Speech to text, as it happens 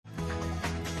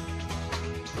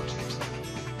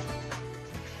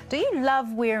Do you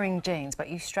love wearing jeans, but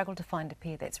you struggle to find a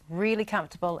pair that's really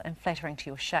comfortable and flattering to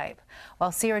your shape?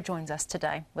 Well, Sarah joins us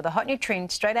today with a hot new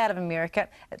trend straight out of America.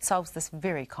 It solves this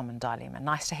very common dilemma.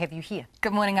 Nice to have you here.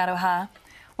 Good morning, Aroha.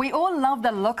 We all love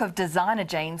the look of designer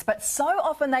jeans, but so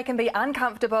often they can be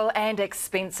uncomfortable and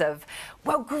expensive.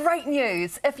 Well, great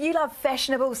news! If you love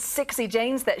fashionable, sexy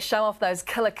jeans that show off those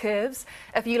killer curves,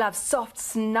 if you love soft,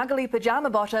 snuggly pajama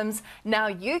bottoms, now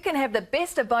you can have the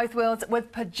best of both worlds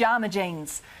with pajama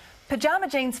jeans. Pajama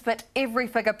jeans fit every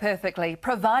figure perfectly,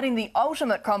 providing the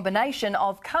ultimate combination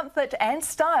of comfort and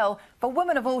style for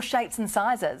women of all shapes and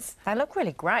sizes. They look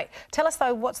really great. Tell us,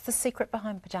 though, what's the secret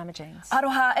behind pajama jeans?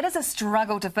 Aroha, it is a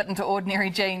struggle to fit into ordinary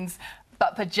jeans,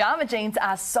 but pajama jeans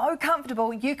are so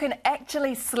comfortable you can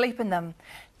actually sleep in them.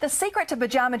 The secret to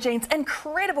pajama jeans'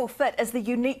 incredible fit is the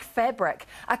unique fabric,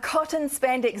 a cotton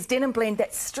spandex denim blend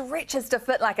that stretches to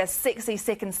fit like a sexy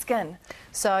second skin.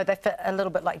 So they fit a little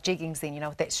bit like jeggings then, you know,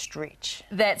 with that stretch.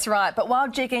 That's right, but while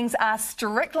jeggings are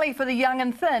strictly for the young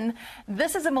and thin,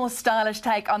 this is a more stylish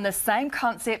take on the same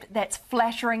concept that's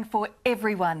flattering for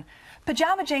everyone.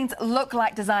 Pajama jeans look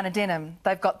like designer denim.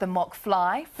 They've got the mock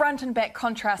fly, front and back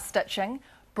contrast stitching,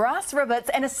 brass rivets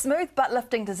and a smooth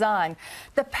butt-lifting design.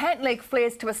 The pant leg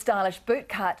flares to a stylish boot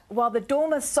cut, while the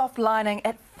dormer's soft lining,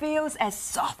 it feels as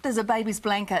soft as a baby's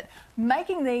blanket,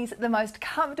 making these the most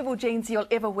comfortable jeans you'll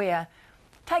ever wear.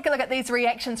 Take a look at these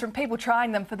reactions from people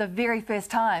trying them for the very first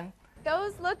time.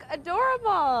 Those look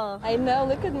adorable. I know,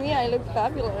 look at me, I look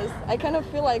fabulous. I kind of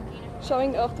feel like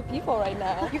showing off to people right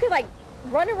now. You could like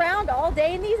run around all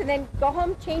day in these and then go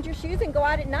home, change your shoes and go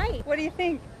out at night. What do you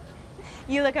think?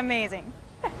 You look amazing.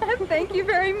 Thank you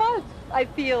very much. I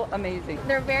feel amazing.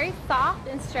 They're very soft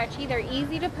and stretchy. They're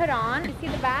easy to put on. You see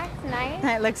the back's nice.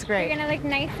 That looks great. You're gonna look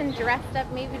nice and dressed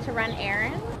up maybe to run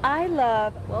errands. I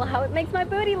love, well, how it makes my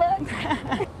booty look.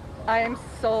 I am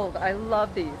sold. I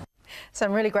love these.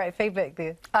 Some really great feedback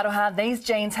there. Aroha, these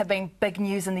jeans have been big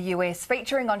news in the US,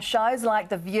 featuring on shows like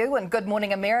The View and Good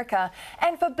Morning America.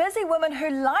 And for busy women who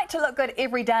like to look good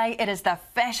every day, it is the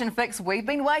fashion fix we've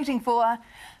been waiting for.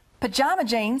 Pajama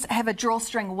jeans have a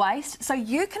drawstring waist, so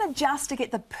you can adjust to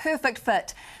get the perfect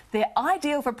fit. They're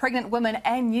ideal for pregnant women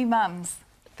and new mums.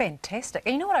 Fantastic.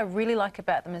 And you know what I really like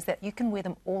about them is that you can wear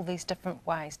them all these different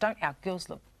ways. Don't our girls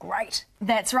look great?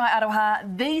 That's right,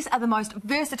 Aroha. These are the most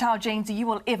versatile jeans you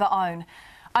will ever own.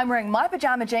 I'm wearing my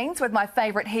pajama jeans with my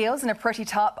favourite heels and a pretty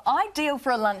top, ideal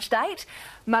for a lunch date.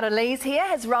 Maralise here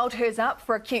has rolled hers up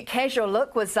for a cute casual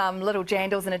look with some little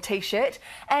jandals and a t-shirt.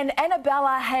 And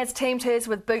Annabella has teamed hers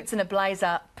with boots and a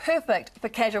blazer, perfect for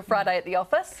casual Friday at the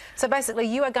office. So basically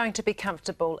you are going to be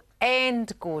comfortable and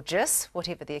gorgeous,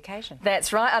 whatever the occasion.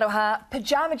 That's right, Aroha.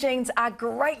 Pajama jeans are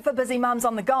great for busy mums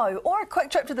on the go or a quick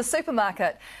trip to the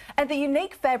supermarket. And the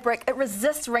unique fabric, it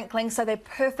resists wrinkling, so they're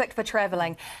perfect for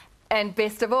travelling. And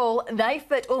best of all, they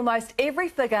fit almost every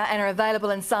figure and are available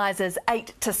in sizes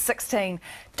 8 to 16.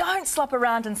 Don't slop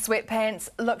around in sweatpants.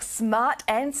 Look smart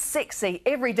and sexy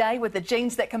every day with the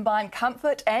jeans that combine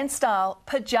comfort and style.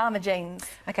 Pajama jeans.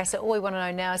 Okay, so all we want to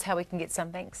know now is how we can get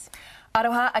some, thanks.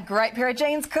 Aroha, a great pair of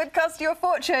jeans could cost you a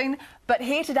fortune, but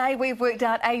here today we've worked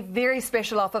out a very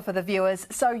special offer for the viewers,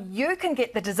 so you can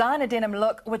get the designer denim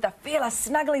look with the fearless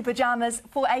snuggly pyjamas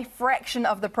for a fraction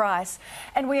of the price.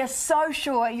 And we are so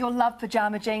sure you'll love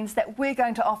pajama jeans that we're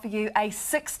going to offer you a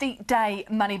 60-day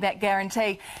money-back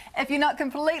guarantee. If you're not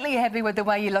completely happy with the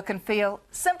way you look and feel,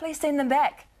 simply send them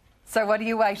back. So what are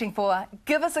you waiting for?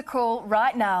 Give us a call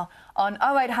right now on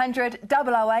 0800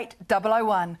 008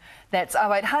 001. That's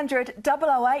 0800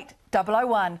 008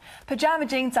 001. Pajama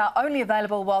jeans are only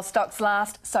available while stocks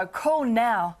last, so call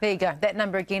now. There you go. That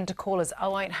number again to call is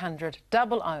 0800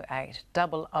 008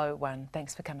 001.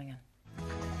 Thanks for coming in.